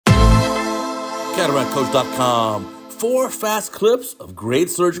CataractCoach.com. 4 fast clips of great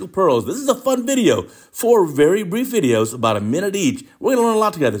surgical pearls. This is a fun video. 4 very brief videos, about a minute each. We're going to learn a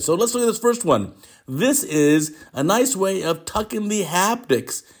lot together. So let's look at this first one. This is a nice way of tucking the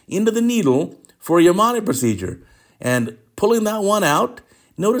haptics into the needle for a Yamane procedure. And pulling that one out,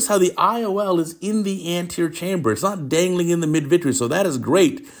 notice how the IOL is in the anterior chamber. It's not dangling in the mid-vitreous, so that is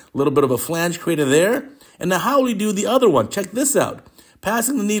great. A little bit of a flange crater there. And now how will we do the other one? Check this out.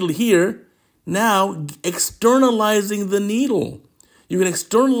 Passing the needle here, now externalizing the needle. You can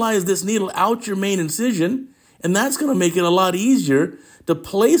externalize this needle out your main incision, and that's going to make it a lot easier to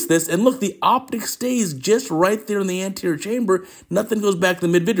place this. And look, the optic stays just right there in the anterior chamber. Nothing goes back to the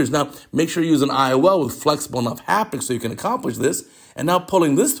mid-vitreous. Now, make sure you use an IOL with flexible enough haptics so you can accomplish this. And now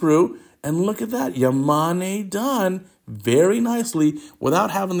pulling this through, and look at that. Yamane done very nicely without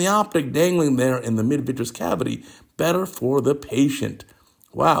having the optic dangling there in the mid-vitreous cavity. Better for the patient.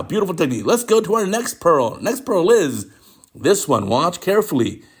 Wow, beautiful technique. Let's go to our next pearl. Next pearl is this one. Watch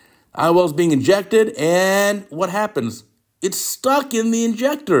carefully. IOL is being injected, and what happens? It's stuck in the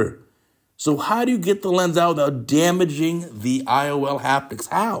injector. So how do you get the lens out without damaging the IOL haptics?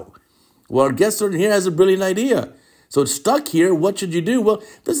 How? Well, our guest surgeon here has a brilliant idea. So it's stuck here. What should you do? Well,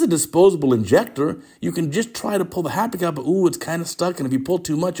 this is a disposable injector. You can just try to pull the haptic out, but ooh, it's kind of stuck, and if you pull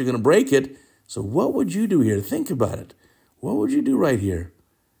too much, you're going to break it. So what would you do here? Think about it. What would you do right here?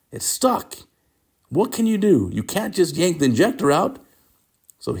 It's stuck. What can you do? You can't just yank the injector out.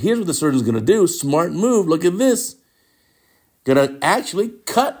 So here's what the surgeon's going to do. Smart move. Look at this. Going to actually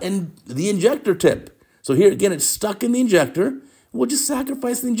cut the injector tip. So here again, it's stuck in the injector. We'll just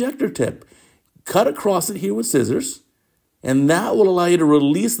sacrifice the injector tip. Cut across it here with scissors. And that will allow you to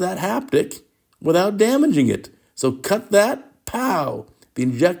release that haptic without damaging it. So cut that. Pow. The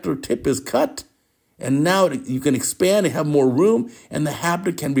injector tip is cut. And now you can expand and have more room, and the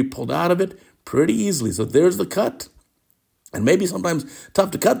haptic can be pulled out of it pretty easily. So there's the cut. And maybe sometimes tough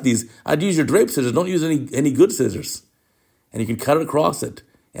to cut these. I'd use your drape scissors. Don't use any good scissors. And you can cut it across it.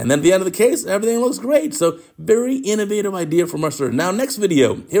 And then at the end of the case, everything looks great. So very innovative idea from our surgeon. Now, next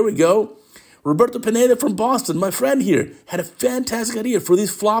video. Here we go. Roberto Pineda from Boston, my friend here, had a fantastic idea for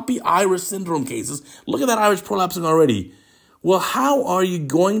these floppy iris syndrome cases. Look at that iris prolapsing already. Well, how are you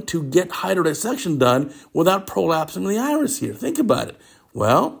going to get hydro-dissection done without prolapsing the iris here? Think about it.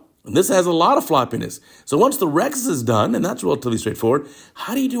 Well, this has a lot of floppiness. So once the rexus is done, and that's relatively straightforward,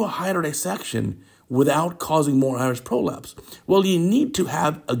 how do you do a hydro-dissection without causing more iris prolapse? Well, you need to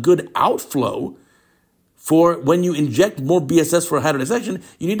have a good outflow for when you inject more BSS for a hydro-dissection,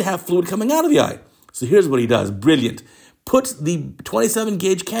 you need to have fluid coming out of the eye. So here's what he does. Brilliant. Puts the 27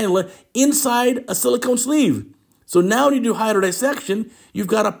 gauge cannula inside a silicone sleeve. So now when you do hydro-dissection, you've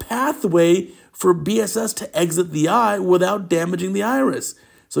got a pathway for BSS to exit the eye without damaging the iris.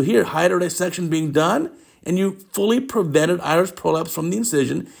 So here, hydro-dissection being done, and you fully prevented iris prolapse from the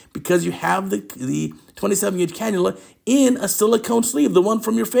incision because you have the 27 gauge cannula in a silicone sleeve, the one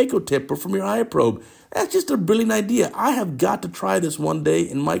from your phaco tip or from your eye probe. That's just a brilliant idea. I have got to try this one day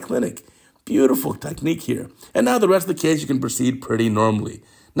in my clinic. Beautiful technique here. And now the rest of the case, you can proceed pretty normally.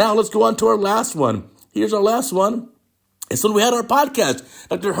 Now let's go on to our last one. Here's our last one. And so we had our podcast,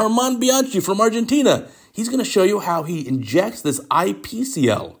 Dr. Herman Bianchi from Argentina. He's going to show you how he injects this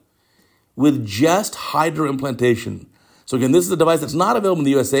IPCL with just hydro-implantation. So again, this is a device that's not available in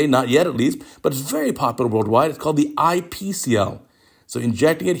the USA, not yet at least, but it's very popular worldwide. It's called the IPCL. So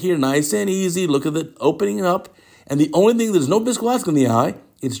injecting it here, nice and easy. Look at it opening it up. And the only thing, there's no viscoelastic in the eye.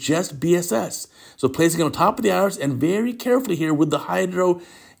 It's just BSS. So placing it on top of the iris and very carefully here with the hydro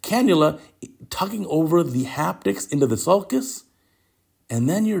cannula, tucking over the haptics into the sulcus, and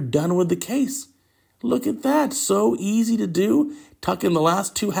then you're done with the case. Look at that. So easy to do. Tuck in the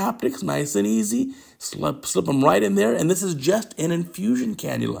last 2 haptics, nice and easy. Slip them right in there, and this is just an infusion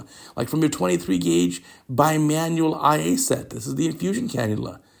cannula, like from your 23 gauge bimanual IA set. This is the infusion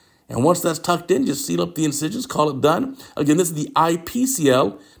cannula. And once that's tucked in, just seal up the incisions, call it done. Again, this is the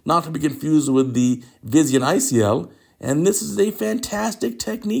IPCL, not to be confused with the Visian ICL. And this is a fantastic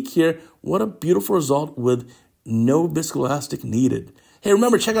technique here. What a beautiful result with no viscoelastic needed. Hey,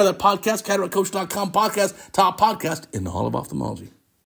 remember, check out that podcast, CataractCoach.com podcast, top podcast in all of ophthalmology.